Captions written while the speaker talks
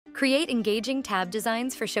Create engaging tab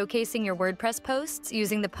designs for showcasing your WordPress posts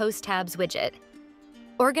using the Post Tabs widget.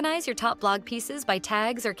 Organize your top blog pieces by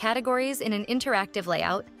tags or categories in an interactive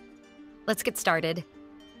layout. Let's get started.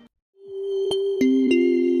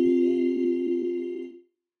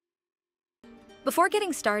 Before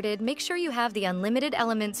getting started, make sure you have the Unlimited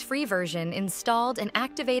Elements free version installed and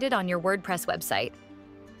activated on your WordPress website.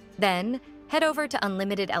 Then, head over to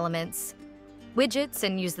Unlimited Elements, Widgets,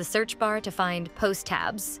 and use the search bar to find Post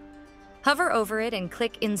Tabs. Hover over it and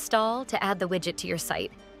click Install to add the widget to your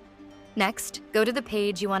site. Next, go to the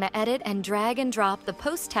page you want to edit and drag and drop the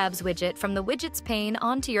Post Tabs widget from the Widgets pane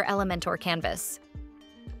onto your Elementor canvas.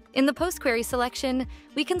 In the Post Query selection,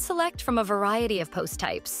 we can select from a variety of post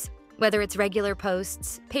types, whether it's regular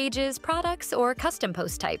posts, pages, products, or custom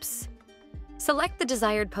post types. Select the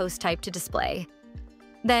desired post type to display.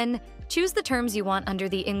 Then, choose the terms you want under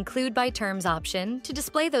the Include by Terms option to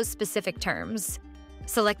display those specific terms.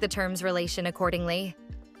 Select the terms relation accordingly.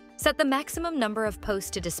 Set the maximum number of posts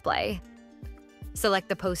to display. Select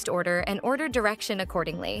the post order and order direction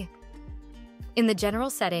accordingly. In the general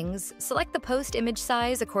settings, select the post image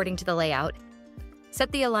size according to the layout.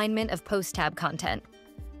 Set the alignment of post tab content.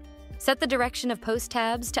 Set the direction of post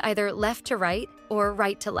tabs to either left to right or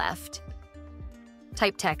right to left.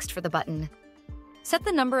 Type text for the button. Set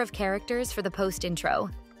the number of characters for the post intro.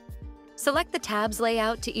 Select the tabs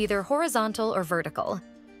layout to either horizontal or vertical.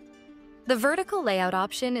 The vertical layout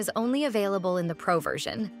option is only available in the Pro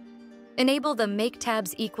version. Enable the Make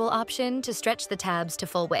Tabs Equal option to stretch the tabs to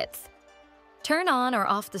full width. Turn on or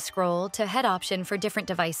off the scroll to head option for different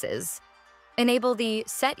devices. Enable the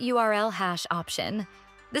Set URL Hash option.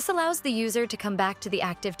 This allows the user to come back to the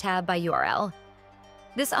active tab by URL.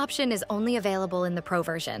 This option is only available in the Pro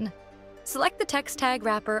version. Select the text tag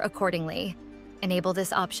wrapper accordingly. Enable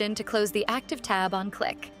this option to close the active tab on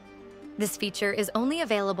click. This feature is only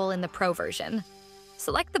available in the Pro version.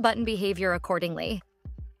 Select the button behavior accordingly.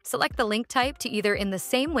 Select the link type to either in the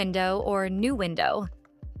same window or new window.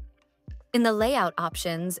 In the layout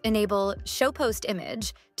options, enable Show Post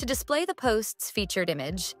Image to display the post's featured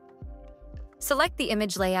image. Select the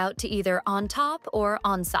image layout to either on top or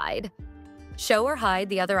on side. Show or hide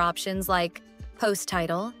the other options like post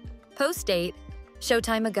title, post date, show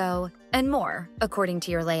time ago, and more according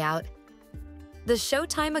to your layout. The Show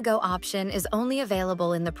Time Ago option is only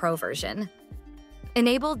available in the Pro version.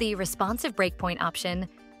 Enable the Responsive Breakpoint option.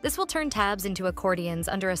 This will turn tabs into accordions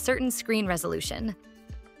under a certain screen resolution.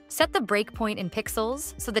 Set the breakpoint in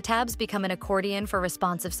pixels so the tabs become an accordion for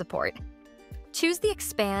responsive support. Choose the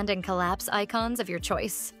expand and collapse icons of your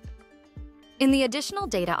choice. In the Additional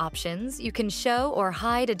Data options, you can show or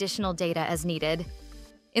hide additional data as needed.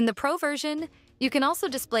 In the Pro version, you can also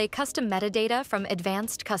display custom metadata from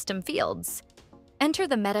advanced custom fields. Enter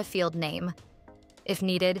the meta field name. If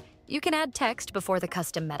needed, you can add text before the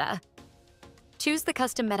custom meta. Choose the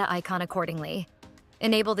custom meta icon accordingly.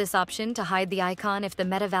 Enable this option to hide the icon if the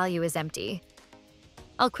meta value is empty.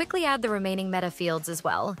 I'll quickly add the remaining meta fields as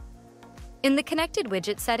well. In the Connected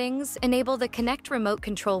Widget settings, enable the Connect Remote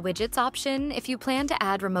Control Widgets option if you plan to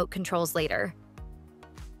add remote controls later.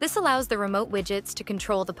 This allows the remote widgets to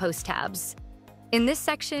control the post tabs. In this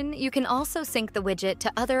section, you can also sync the widget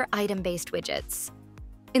to other item-based widgets.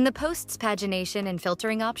 In the Posts Pagination and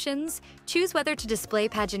Filtering options, choose whether to display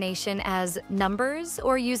pagination as numbers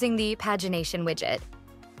or using the Pagination widget.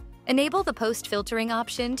 Enable the Post Filtering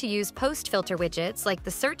option to use post filter widgets like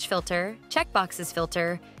the Search filter, Checkboxes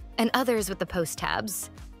filter, and others with the post tabs.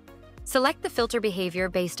 Select the filter behavior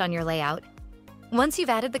based on your layout. Once you've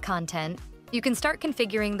added the content, you can start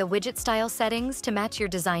configuring the widget style settings to match your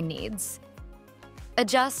design needs.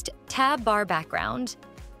 Adjust Tab Bar Background,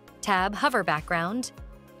 Tab Hover Background,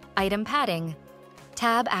 Item Padding,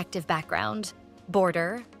 Tab Active Background,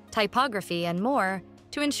 Border, Typography, and more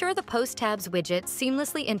to ensure the Post Tabs widget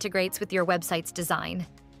seamlessly integrates with your website's design.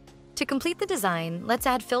 To complete the design, let's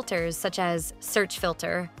add filters such as Search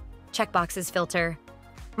Filter, Checkboxes Filter,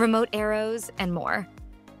 Remote Arrows, and more.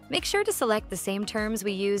 Make sure to select the same terms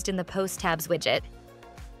we used in the Post Tabs widget.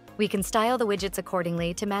 We can style the widgets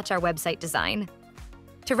accordingly to match our website design.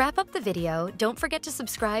 To wrap up the video, don't forget to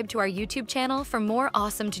subscribe to our YouTube channel for more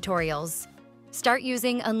awesome tutorials. Start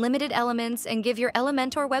using Unlimited Elements and give your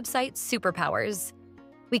Elementor website superpowers.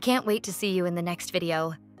 We can't wait to see you in the next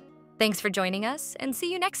video. Thanks for joining us, and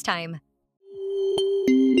see you next time.